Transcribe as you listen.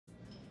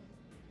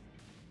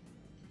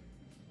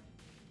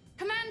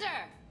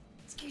Commander!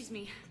 Excuse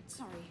me.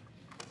 Sorry.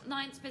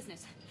 Alliance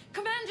business.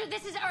 Commander,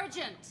 this is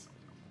urgent!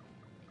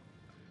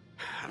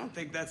 I don't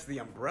think that's the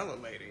umbrella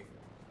lady.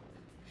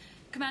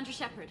 Commander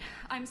Shepard,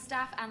 I'm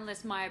Staff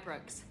Analyst Maya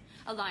Brooks.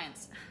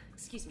 Alliance.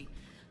 Excuse me.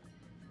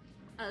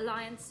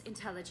 Alliance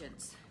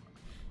Intelligence.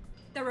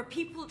 There are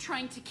people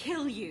trying to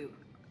kill you.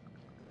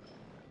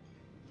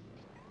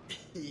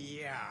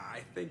 Yeah,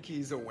 I think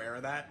he's aware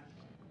of that.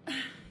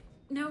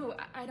 No,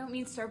 I don't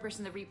mean Cerberus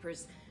and the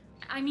Reapers.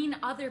 I mean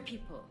other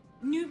people.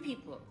 New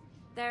people.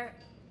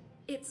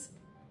 It's...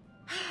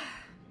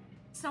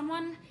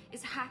 Someone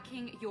is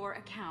hacking your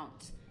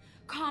account.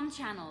 Comm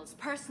channels,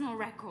 personal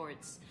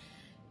records.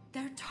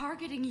 They're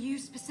targeting you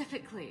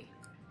specifically.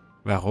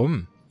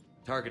 Warum?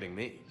 Targeting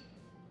me?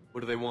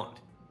 What do they want?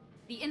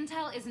 The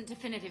intel isn't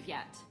definitive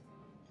yet.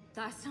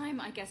 Last time,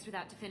 I guess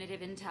without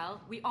definitive intel,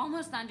 we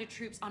almost landed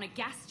troops on a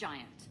gas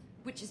giant,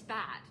 which is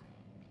bad.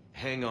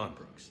 Hang on,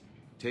 Brooks.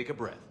 Take a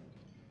breath.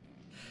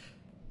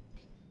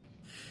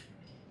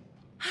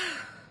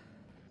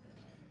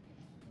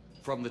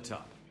 From the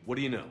top, what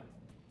do you know?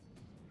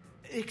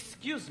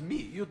 Excuse me,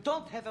 you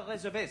don't have a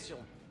reservation.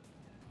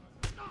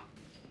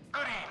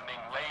 Good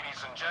evening,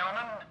 ladies and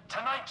gentlemen.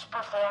 Tonight's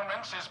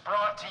performance is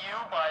brought to you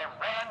by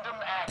random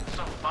acts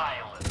of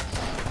violence.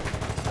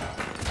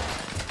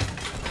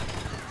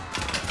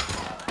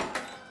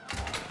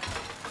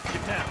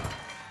 Get down.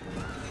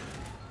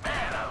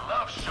 Man, I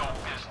love show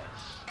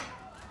business.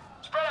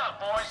 Spread out,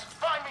 boys.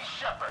 Find me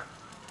Shepard.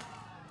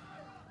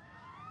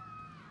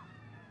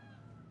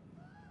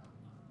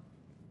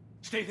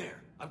 Stay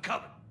there. I'm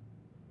coming.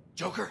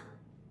 Joker?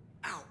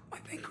 Ow, my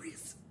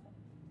pancreas.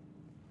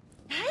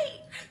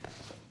 Hey!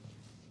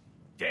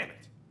 Damn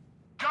it.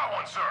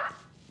 Going, sir.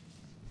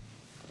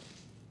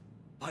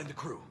 Find the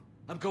crew.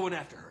 I'm going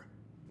after her.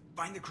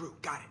 Find the crew,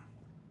 got it.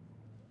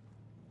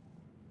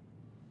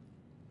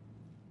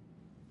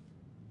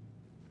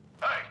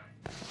 Hey.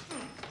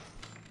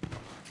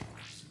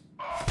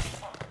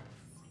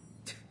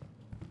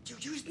 You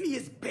used me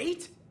as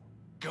bait?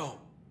 Go.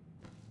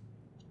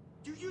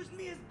 You used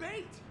me as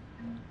bait?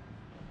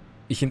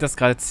 Ich finde das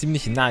gerade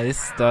ziemlich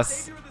nice,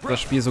 dass das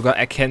Spiel sogar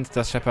erkennt,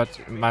 dass Shepard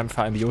in meinem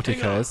Fall ein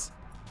Biotiker ist.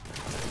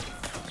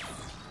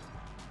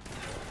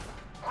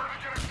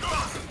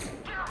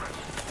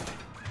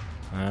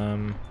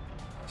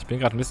 Ich bin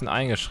gerade ein bisschen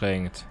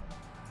eingeschränkt.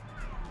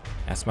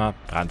 Erstmal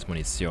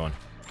Brandmunition.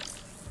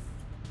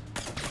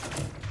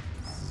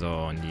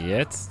 So, und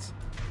jetzt?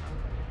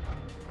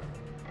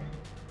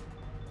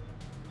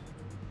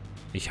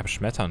 Ich habe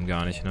Schmettern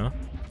gar nicht, ne?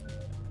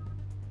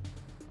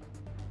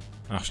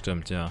 Ach,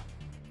 stimmt, ja.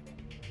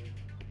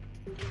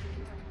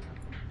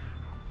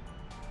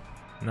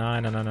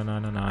 Nein, nein, nein, nein,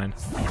 nein, nein, nein.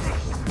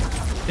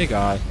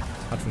 Egal.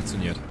 Hat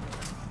funktioniert.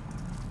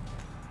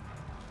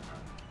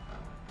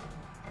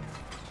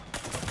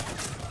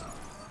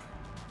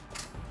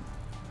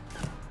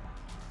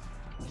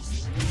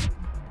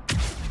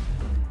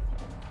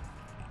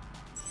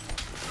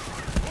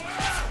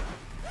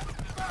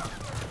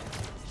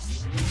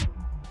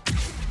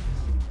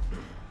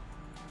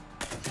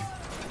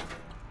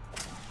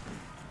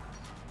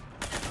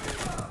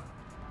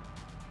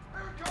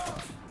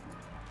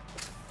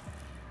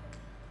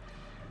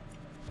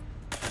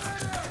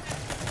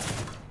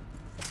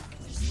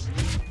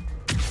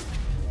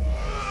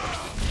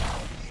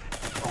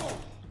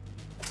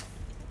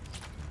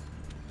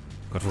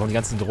 Gott, wo kommen die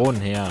ganzen Drohnen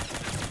her?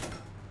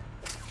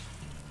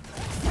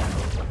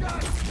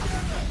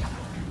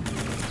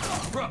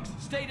 Brooks,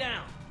 stay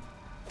down.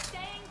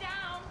 Staying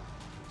down!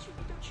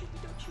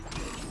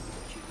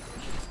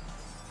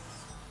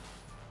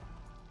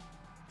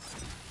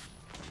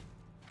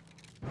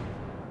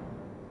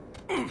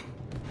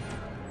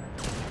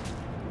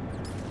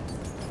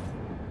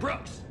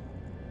 Brooks.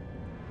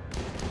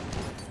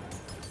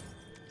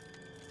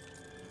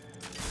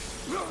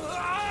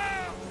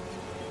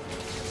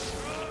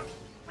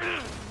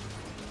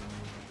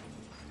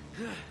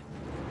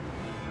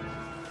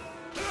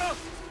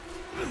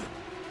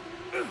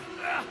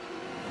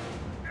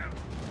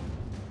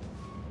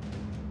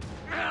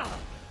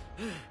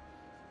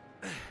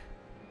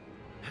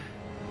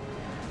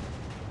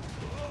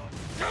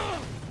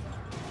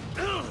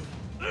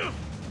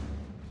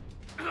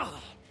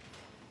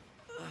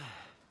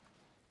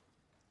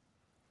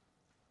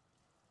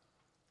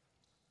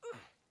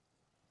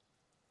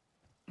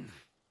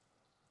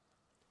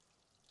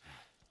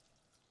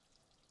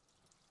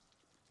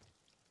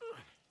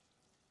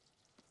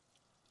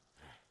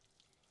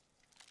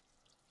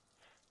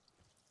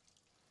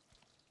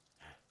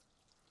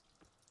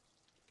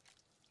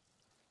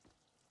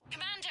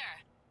 Commander,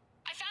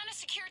 I found a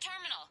secure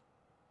terminal.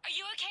 Are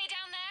you okay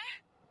down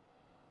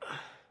there?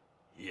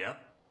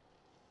 Yep.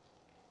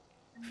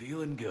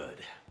 Feeling good.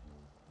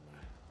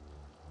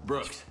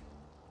 Brooks,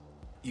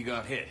 you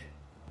got hit.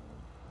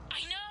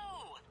 I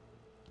know!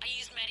 I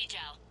used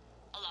Medigel.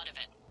 A lot of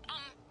it.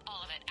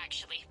 All of it,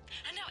 actually.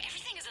 And now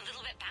everything is a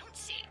little bit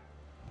bouncy.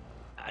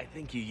 I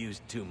think you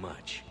used too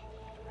much.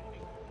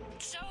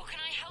 So, can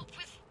I help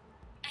with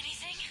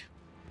anything?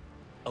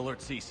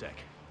 Alert C-Sec.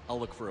 I'll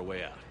look for a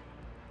way out.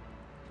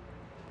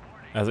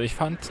 Also ich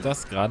fand,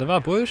 das gerade war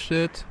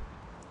Bullshit.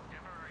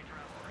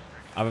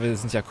 Aber wir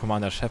sind ja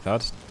Commander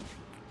Shepard.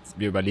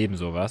 Wir überleben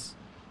sowas.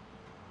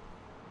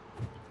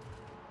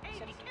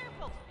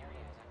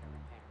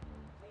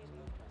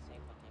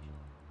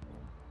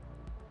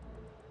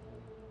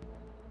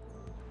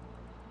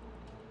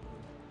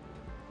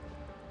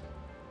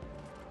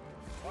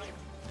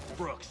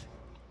 Brooks,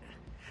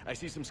 I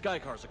see some sky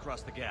cars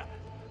across the gap.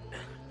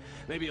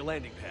 Maybe a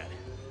landing pad.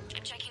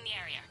 I'm checking the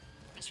area.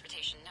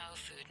 Transportation, no.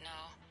 Food,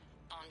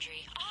 no.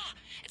 Laundry. Ah!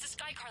 It's a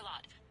sky car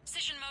lot.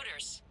 Cision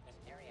Motors.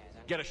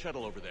 Get a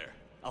shuttle over there.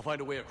 I'll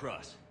find a way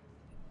across.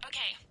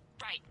 Okay,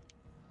 right.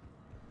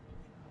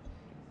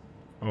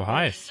 Oh,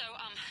 hi. So,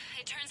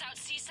 it turns out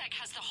CSEC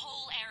has the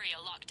whole area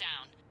locked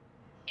down.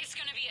 It's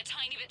gonna be a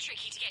tiny bit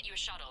tricky to get you a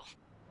shuttle.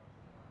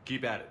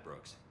 Keep at it,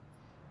 Brooks.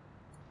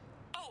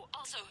 Oh,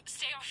 also,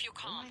 stay off your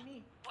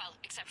comm. Well,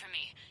 except for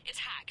me. It's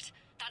hacked.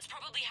 That's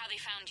probably how they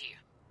found you.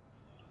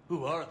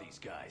 Who are these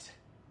guys?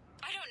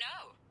 I don't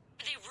know.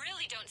 They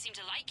really don't seem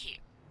to like you.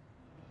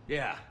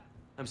 Yeah,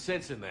 I'm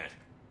sensing that.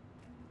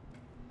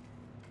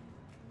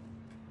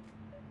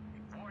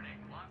 Warning,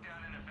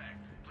 lockdown in effect.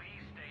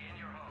 Please stay in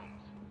your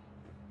homes.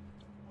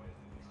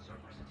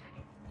 Cerberus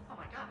attacking. Oh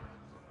my god.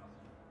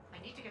 I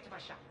need to get to my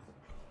shop.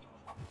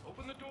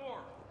 Open the door.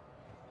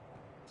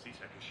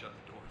 CSEC has shut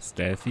the door.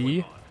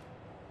 Stealthy.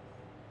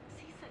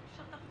 CSEC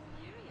shut the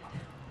whole area down.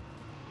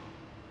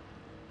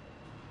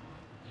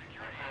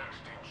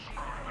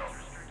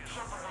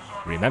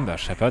 Remember,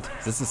 Shepard,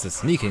 this is a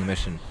sneaking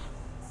mission.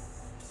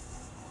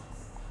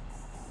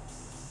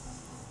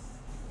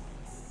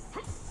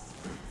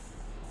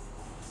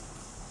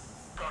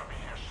 Gotta be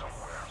here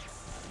somewhere.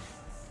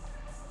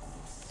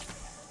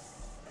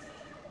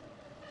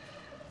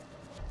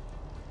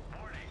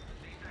 Warning,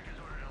 CSEC has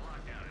ordered a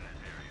lockdown in this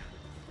area.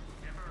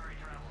 Temporary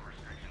travel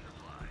restrictions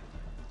apply.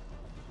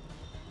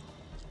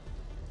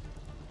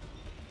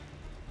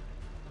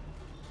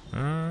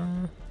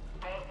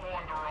 Don't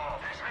wander off.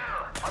 He's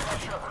here. I got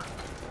Shepard.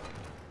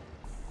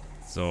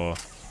 So.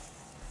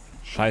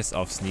 Scheiß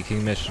auf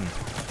Sneaking Mission.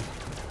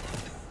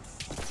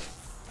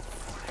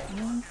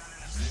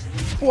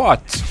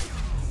 What?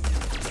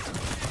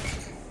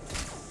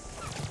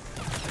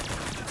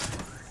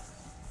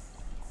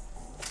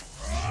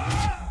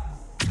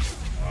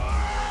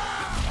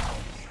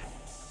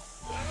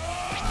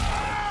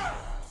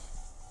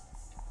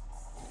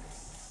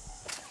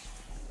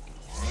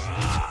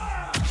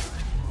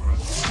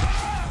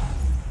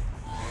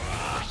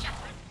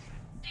 Shepard,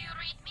 do you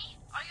read me?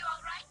 Are you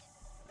all right?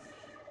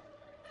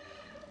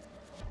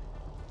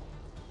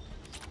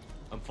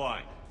 I'm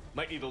fine.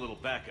 Might need a little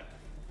backup.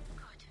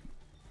 Good.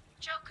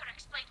 Joker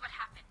explained what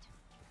happened.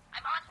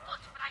 I'm on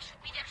foot, but I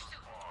should be there soon.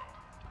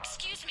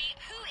 Excuse me,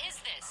 who is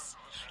this?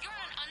 You're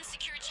on an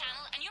unsecured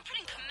channel, and you're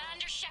putting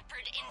Commander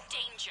Shepard in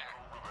danger.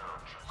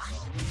 What?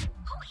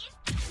 Who is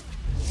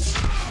this?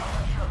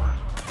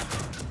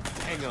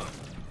 Hang on.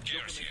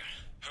 Gears here.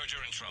 Heard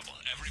you're in trouble.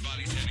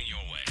 Everybody's heading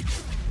your way.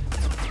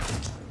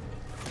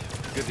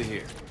 Good to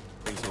hear.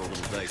 Things are a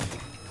little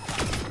dicey.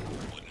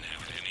 Wouldn't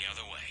have it any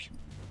other way.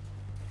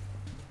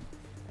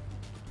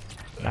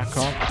 Na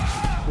komm.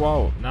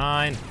 Wow,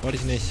 nein. Wollte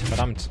ich nicht.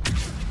 Verdammt.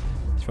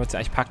 Ich wollte sie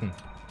eigentlich packen.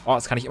 Oh,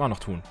 das kann ich immer noch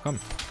tun. Komm.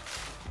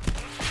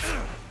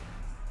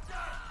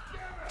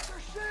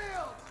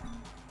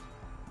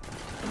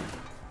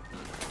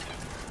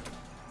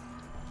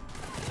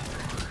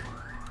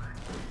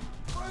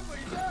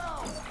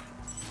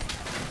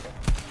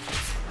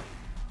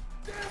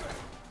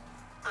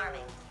 Army.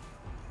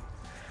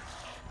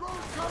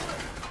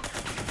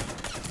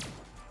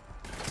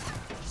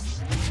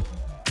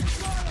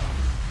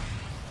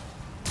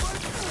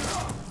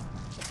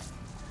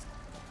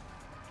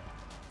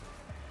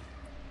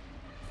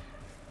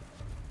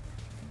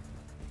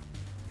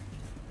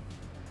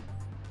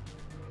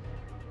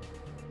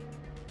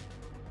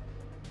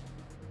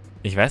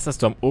 Ich weiß, dass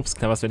du am Obst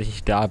knabberst, wenn ich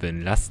nicht da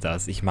bin. Lass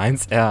das. Ich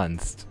mein's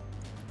ernst.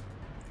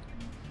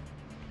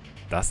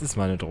 Das ist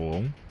meine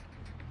Drohung.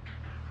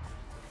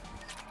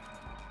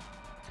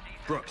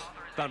 Brooks,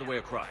 found a way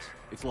across.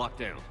 It's locked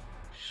down.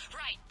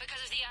 Right,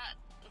 because of the,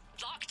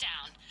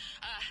 lockdown.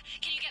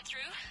 Can you get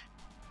through?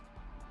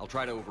 I'll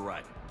try to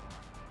override.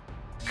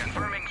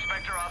 Confirming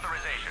Spectre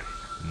authorization.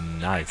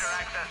 Nice. Spectre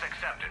access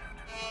accepted.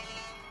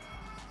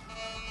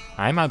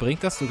 Einmal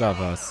bringt das sogar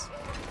was.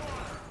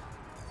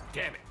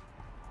 Damn it.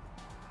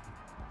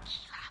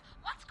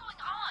 What's going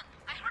on?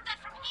 I heard that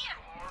from here.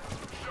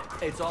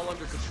 It's all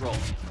under control.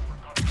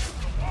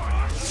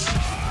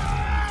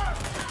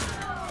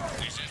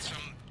 Is that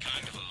some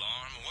kind of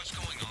alarm? What's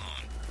going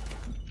on?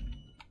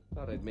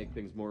 Thought I'd make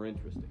things more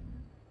interesting.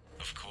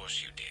 Of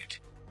course you did.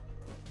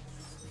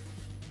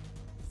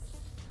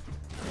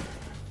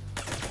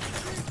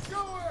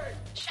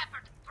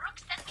 Shepard,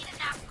 Brooks sent me the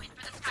nav point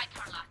for the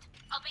Skycar lot.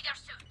 I'll be there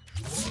soon.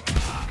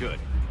 Good.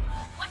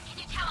 What can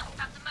you tell us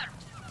about the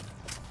Mercs?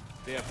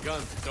 They have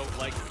guns that don't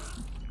like me.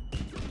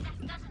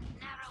 That doesn't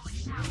narrow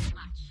it down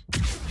much.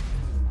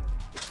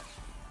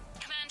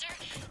 Commander,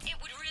 it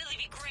would really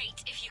be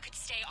great if you could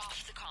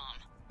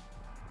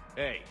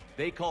Hey,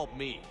 they called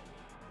me.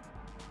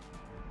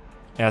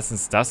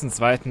 Erstens das und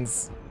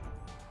zweitens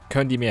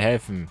können die mir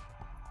helfen.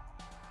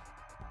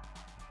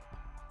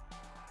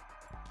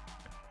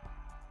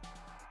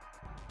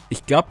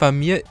 Ich glaube, bei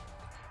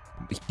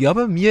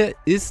mir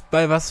ist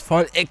bei was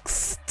voll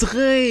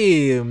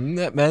extrem.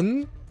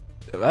 Man?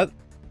 Was?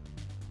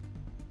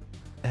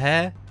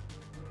 Hä?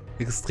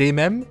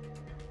 Extremem?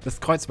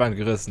 Das Kreuzband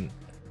gerissen.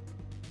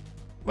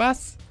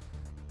 Was?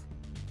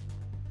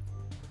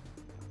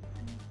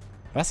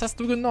 Was hast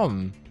du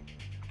genommen?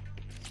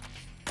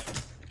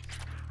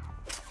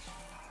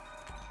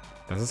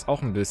 Das ist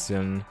auch ein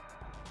bisschen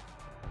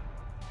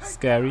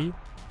scary.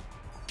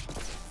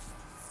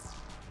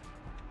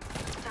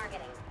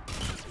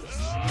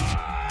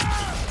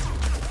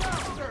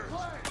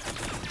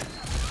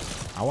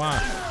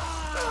 Aua.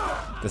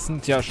 Das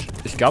sind ja...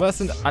 Ich glaube, das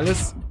sind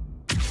alles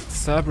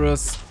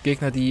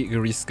Cerberus-Gegner, die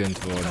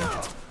gereskinnt wurden.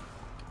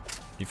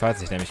 Die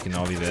weiß ich nämlich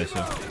genau wie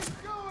welche.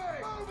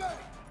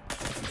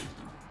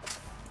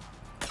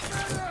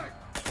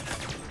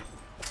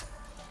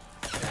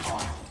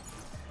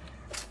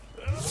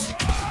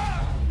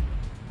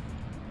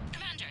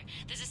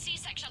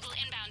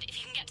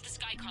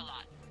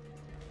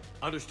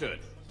 Understood.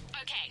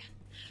 Okay.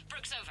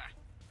 Brooks over.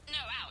 No,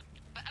 out.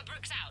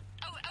 Brooks out.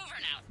 Oh, over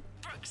and out.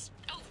 Brooks.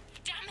 Oh,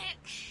 damn it.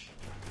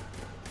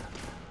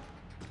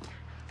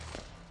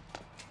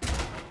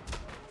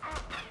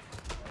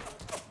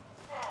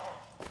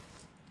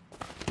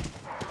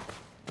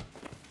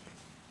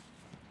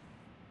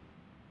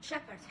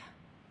 Shepard,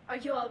 are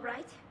you all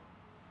right?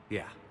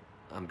 Yeah,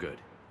 I'm good.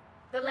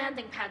 The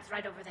landing pad's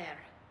right over there,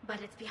 but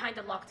it's behind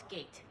a locked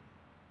gate.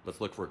 Let's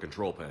look for a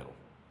control panel.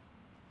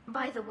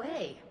 By the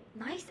way,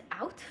 nice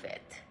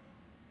outfit.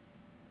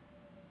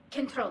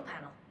 Control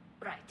panel,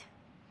 right.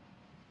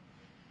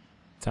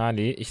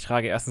 Tali, ich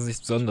trage erstens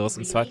nichts Besonderes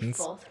und zweitens...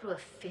 Fall through a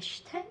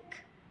fish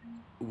tank?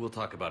 We'll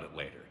talk about it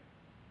later.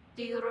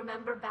 Do you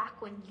remember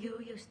back when you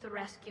used to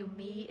rescue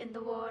me in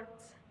the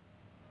wards?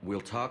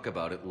 We'll talk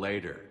about it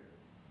later.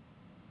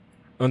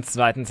 Und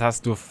zweitens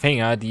hast du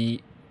Finger,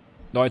 die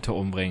Leute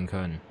umbringen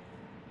können.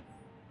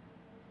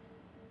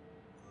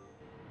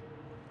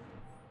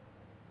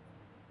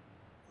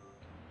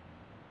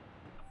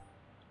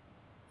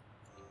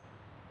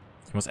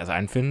 Ich muss erst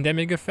einen finden, der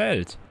mir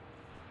gefällt.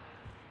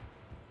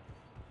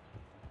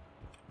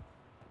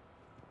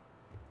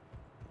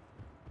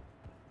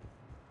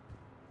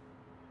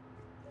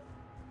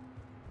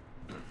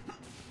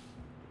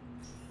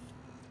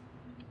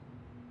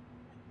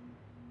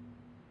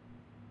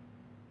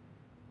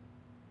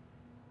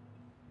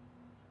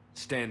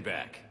 Stand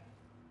back.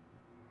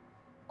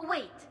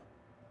 Wait.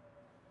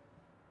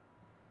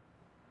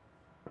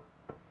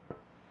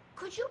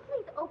 Could you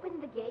please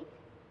open the gate?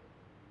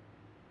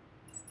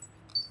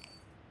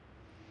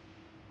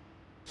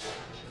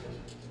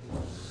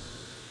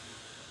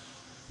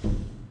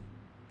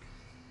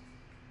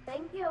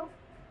 Thank you.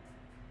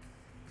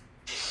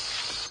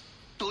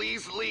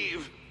 Please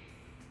leave.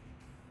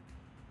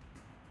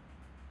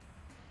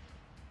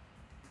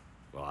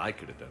 Well, I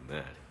could have done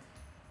that.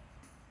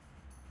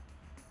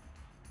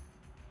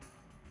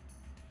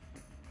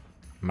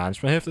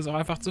 Manchmal hilft es auch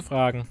einfach zu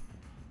fragen.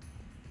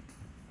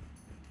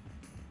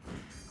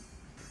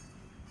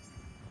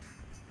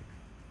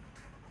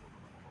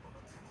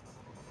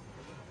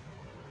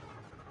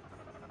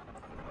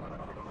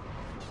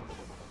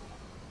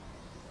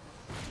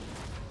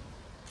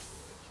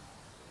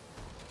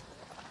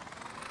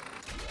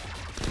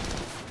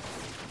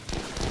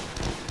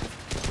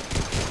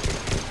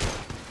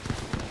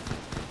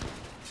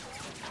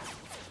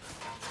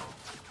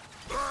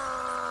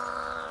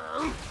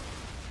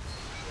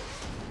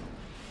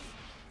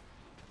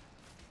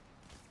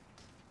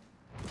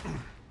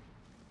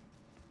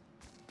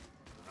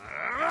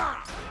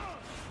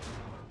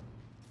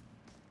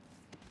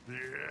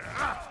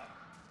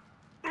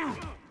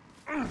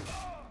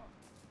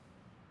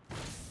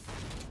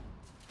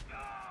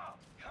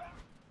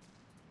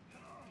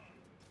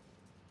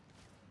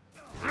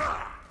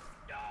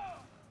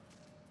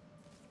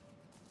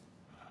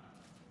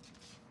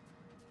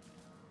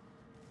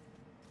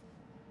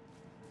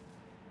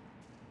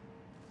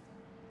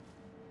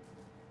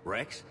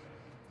 Rex?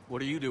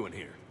 What are you doing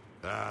here?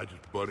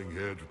 Just butting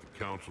heads with the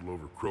Council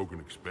over Krogan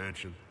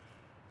expansion.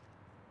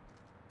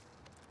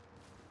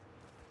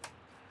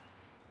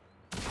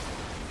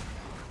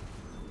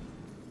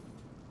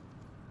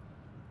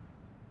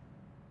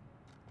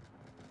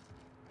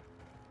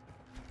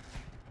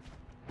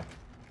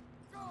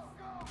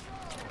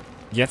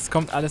 Jetzt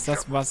kommt alles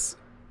das, was...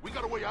 We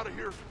got a way out of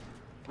here?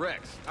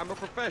 Rex, I'm a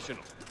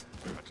professional.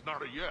 That's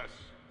not a yes.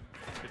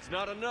 It's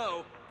not a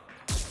no.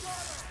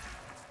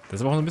 Das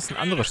ist aber auch ein bisschen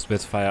andere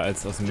Spitfire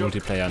als aus dem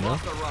Multiplayer, ne?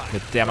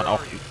 Mit der man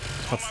auch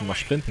trotzdem noch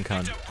sprinten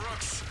kann.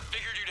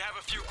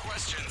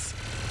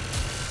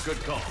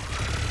 Good call.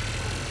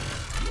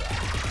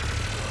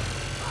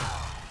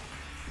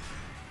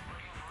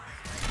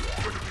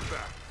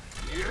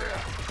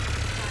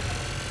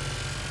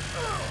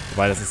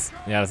 Wobei das ist,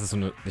 ja, das ist so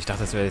eine, ich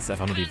dachte, das wäre jetzt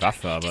einfach nur die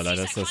Waffe, aber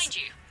leider ist das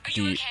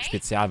die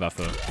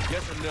Spezialwaffe.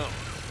 Yes and no.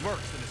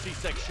 Mercs in a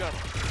C-Sec shuttle.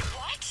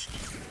 What?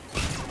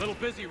 A little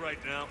busy right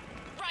now.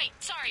 Right,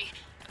 sorry.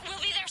 We'll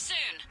be there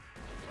soon.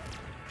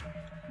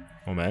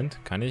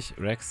 Moment, kann ich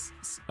Rex...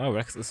 Oh,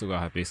 Rex ist sogar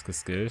halbwegs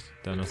geskillt.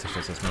 Dann nutze ich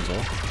das erstmal so.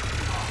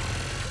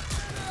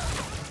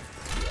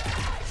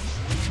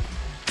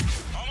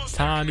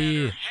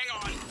 Tali!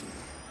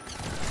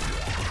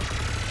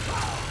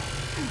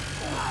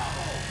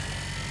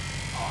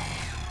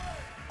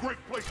 Great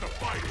place to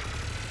fight it.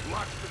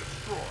 Lots to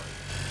destroy.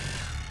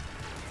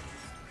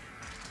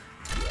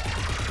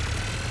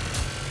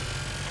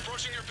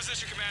 Approaching your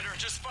position, Commander.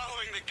 Just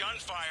following the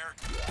gunfire.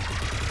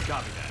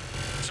 Copy that.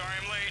 Sorry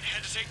I'm late.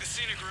 Had to take the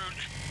scenic route.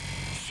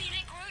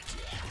 Scenic route?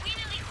 We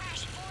nearly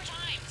crashed 4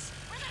 times.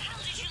 Where the hell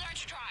did you learn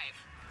to drive?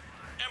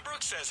 And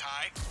Brooks says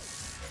hi.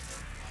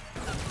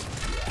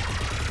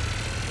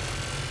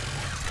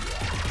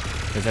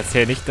 Jetzt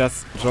erzähl nicht,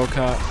 dass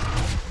Joker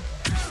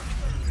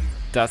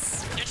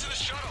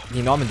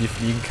die Normandy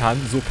fliegen kann,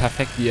 so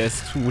perfekt wie er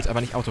es tut, aber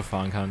nicht Auto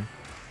fahren kann.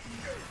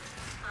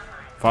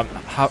 Vor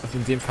allem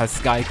in dem Fall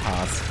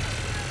Skycars.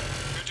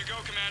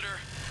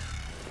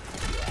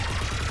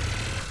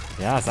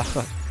 Ja, sag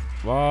das.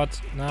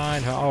 What?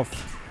 Nein, hör auf.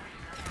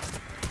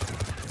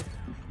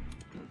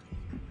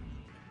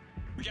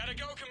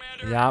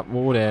 Ja,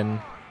 wo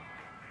denn?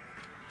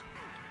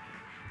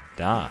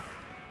 Da.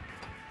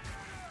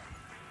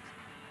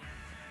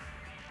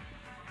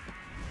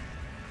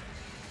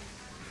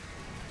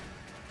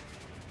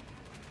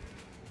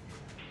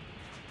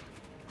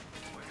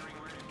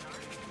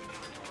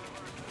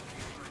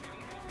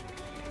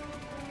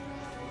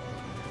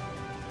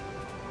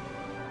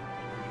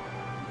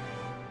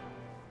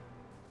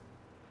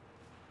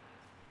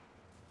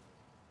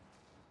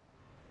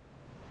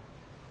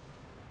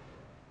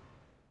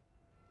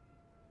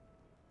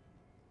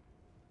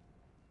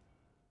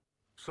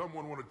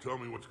 Someone want to tell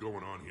me what's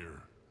going on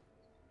here?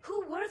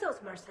 Who were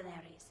those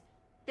mercenaries?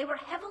 They were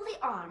heavily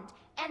armed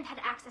and had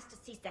access to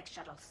C-Sec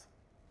shuttles.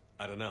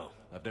 I don't know.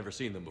 I've never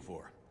seen them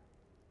before.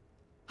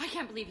 I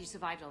can't believe you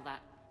survived all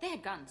that. They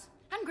had guns,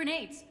 and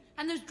grenades,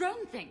 and those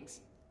drone things.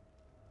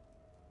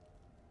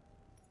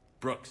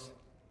 Brooks,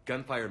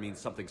 gunfire means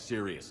something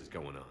serious is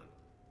going on.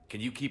 Can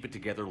you keep it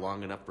together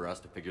long enough for us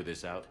to figure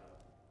this out?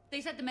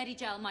 They said the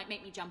Medigel might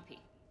make me jumpy.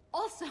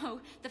 Also,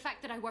 the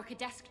fact that I work a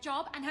desk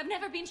job and have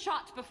never been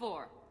shot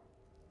before.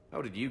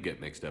 How did you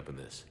get mixed up in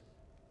this?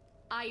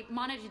 I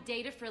monitored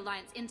data for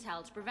Alliance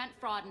intel to prevent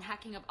fraud and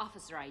hacking of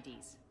officer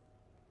IDs.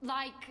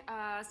 Like,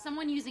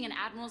 someone using an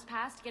Admiral's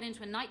pass to get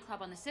into a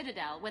nightclub on the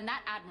Citadel when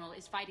that Admiral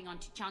is fighting on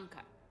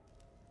Tuchanka.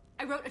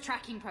 I wrote a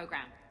tracking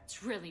program.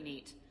 It's really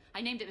neat.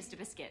 I named it Mr.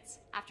 Biscuits,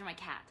 after my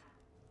cat.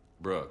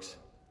 Brooks.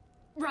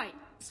 Right,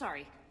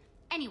 sorry.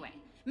 Anyway,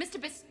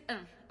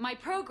 my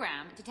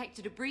program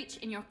detected a breach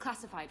in your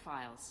classified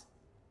files.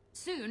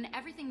 Soon,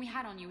 everything we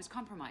had on you was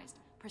compromised.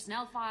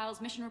 Personnel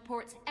files, mission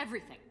reports,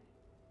 everything.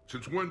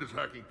 Since when does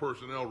hacking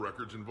personnel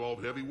records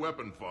involve heavy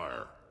weapon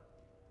fire?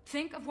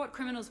 Think of what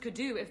criminals could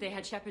do if they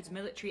had Shepard's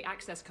military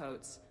access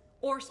codes.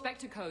 Or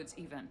Spectre codes,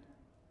 even.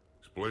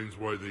 Explains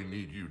why they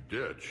need you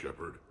dead,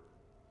 Shepard.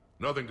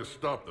 Nothing to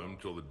stop them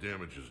till the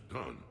damage is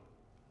done.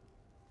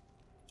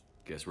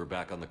 Guess we're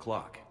back on the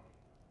clock.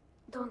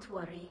 Don't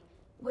worry.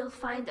 We'll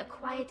find a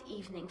quiet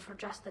evening for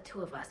just the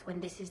two of us when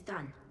this is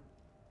done.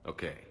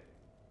 Okay.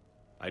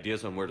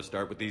 Ideas on where to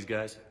start with these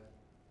guys?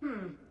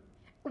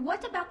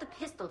 What about the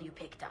pistol you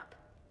picked up?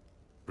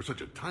 For such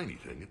a tiny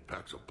thing, it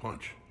packs a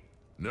punch.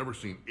 Never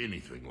seen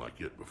anything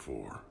like it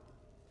before.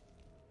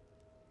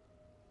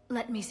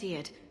 Let me see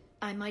it.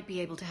 I might be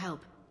able to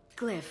help.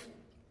 Glyph.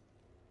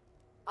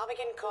 I'll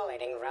begin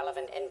collating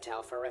relevant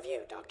intel for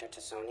review, Dr.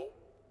 Tassoni.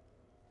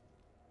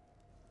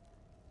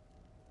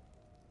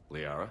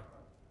 Liara?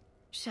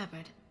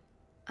 Shepard,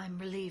 I'm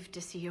relieved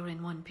to see you're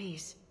in one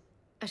piece.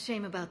 A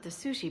shame about the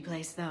sushi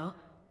place, though.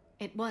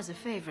 It was a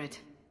favorite.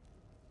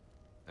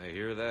 I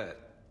hear that.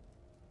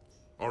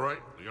 All right,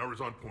 the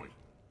hour's on point.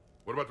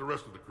 What about the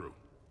rest of the crew?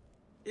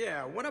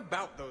 Yeah, what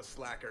about those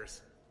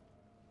slackers?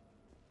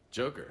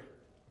 Joker,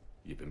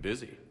 you've been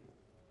busy.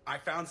 I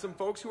found some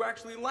folks who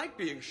actually like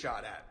being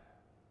shot at.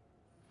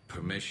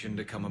 Permission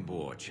to come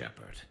aboard,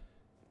 Shepard.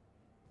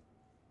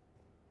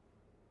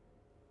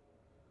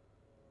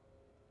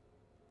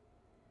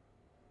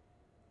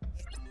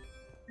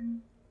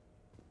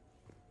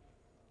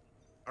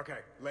 Okay,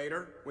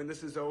 later, when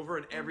this is over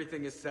and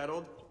everything is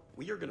settled,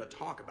 we are gonna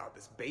talk about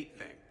this bait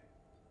thing.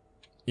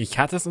 Ich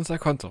hatte es unter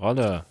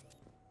Kontrolle.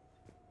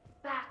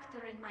 Back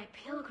during my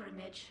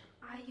pilgrimage,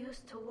 I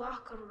used to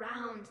walk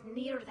around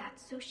near that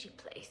sushi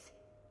place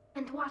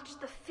and watch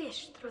the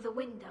fish through the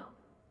window.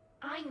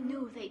 I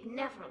knew they'd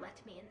never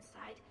let me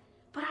inside,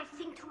 but I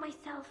think to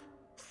myself,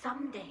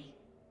 someday,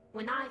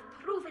 when I've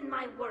proven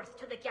my worth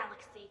to the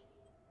galaxy,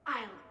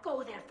 I'll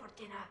go there for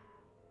dinner.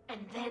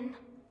 And then,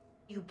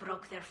 you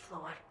broke their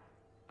floor.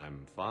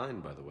 I'm fine,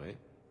 by the way.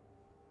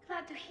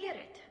 Glad to hear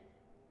it.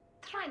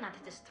 Try not to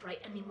destroy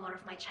any more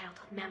of my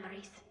childhood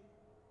memories.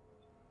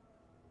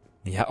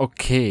 Ja,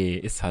 okay,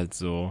 ist halt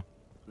so.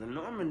 The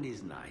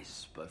Normandy's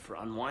nice, but for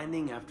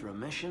unwinding after a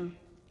mission,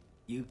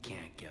 you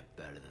can't get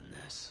better than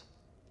this.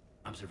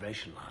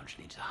 Observation Lounge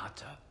needs a hot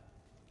tub.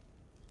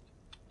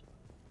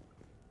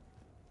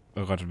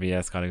 Oh Gott, wie er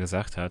es gerade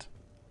gesagt hat.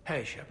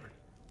 Hey, Shepard.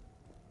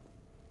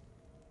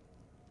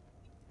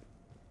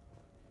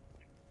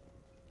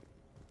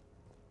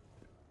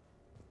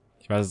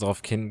 Ich weise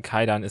darauf hin,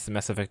 Kaidan ist im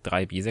Mass Effect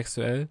 3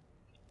 bisexuell.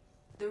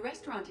 The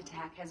restaurant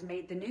attack has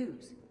made the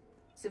news.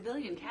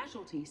 Civilian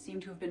casualties seem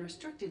to have been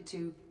restricted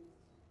to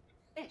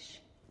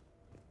fish.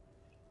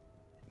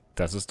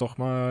 Das ist doch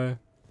mal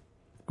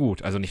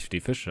gut. Also nicht für die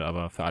Fische,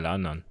 aber für alle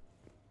anderen.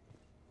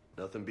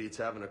 Nothing beats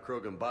having a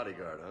Krogan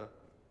bodyguard, huh?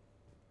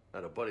 I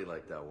had a buddy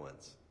like that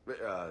once.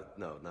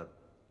 No, not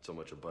so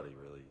much a buddy,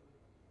 really.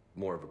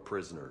 More of a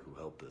prisoner who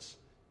helped us.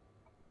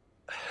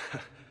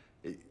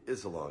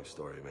 It's a long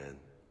story, man.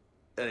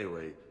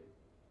 Anyway,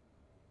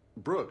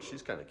 Brooke,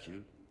 she's kind of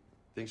cute.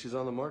 Think she's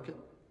on the market?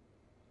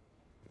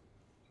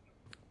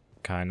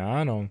 Keine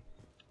Ahnung.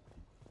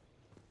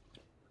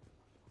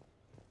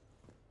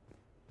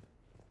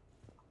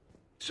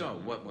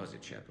 So, what was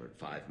it, Shepard?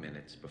 5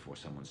 minutes before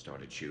someone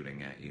started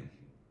shooting at you?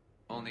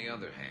 On the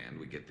other hand,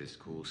 we get this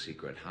cool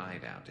secret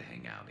hideout to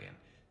hang out in.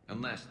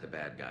 Unless the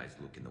bad guys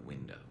look in the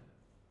window.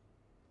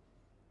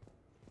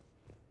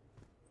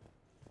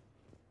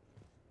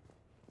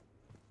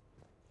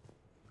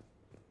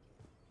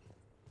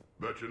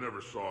 Bet you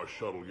never saw a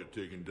shuttle get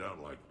taken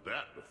down like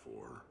that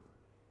before.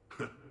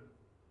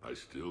 I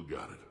still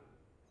got it.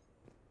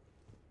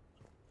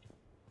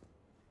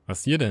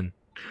 Was hier denn?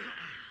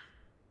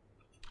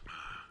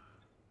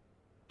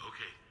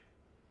 Okay,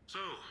 so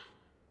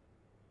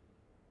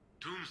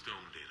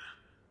Tombstone data.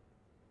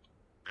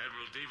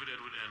 Admiral David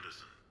Edward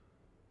Anderson.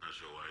 Not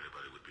sure why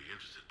anybody would be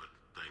interested, but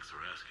thanks for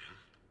asking.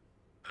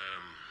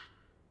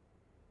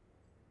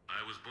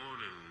 I was born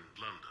in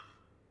London,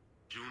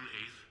 June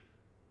 8th,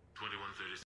 2136.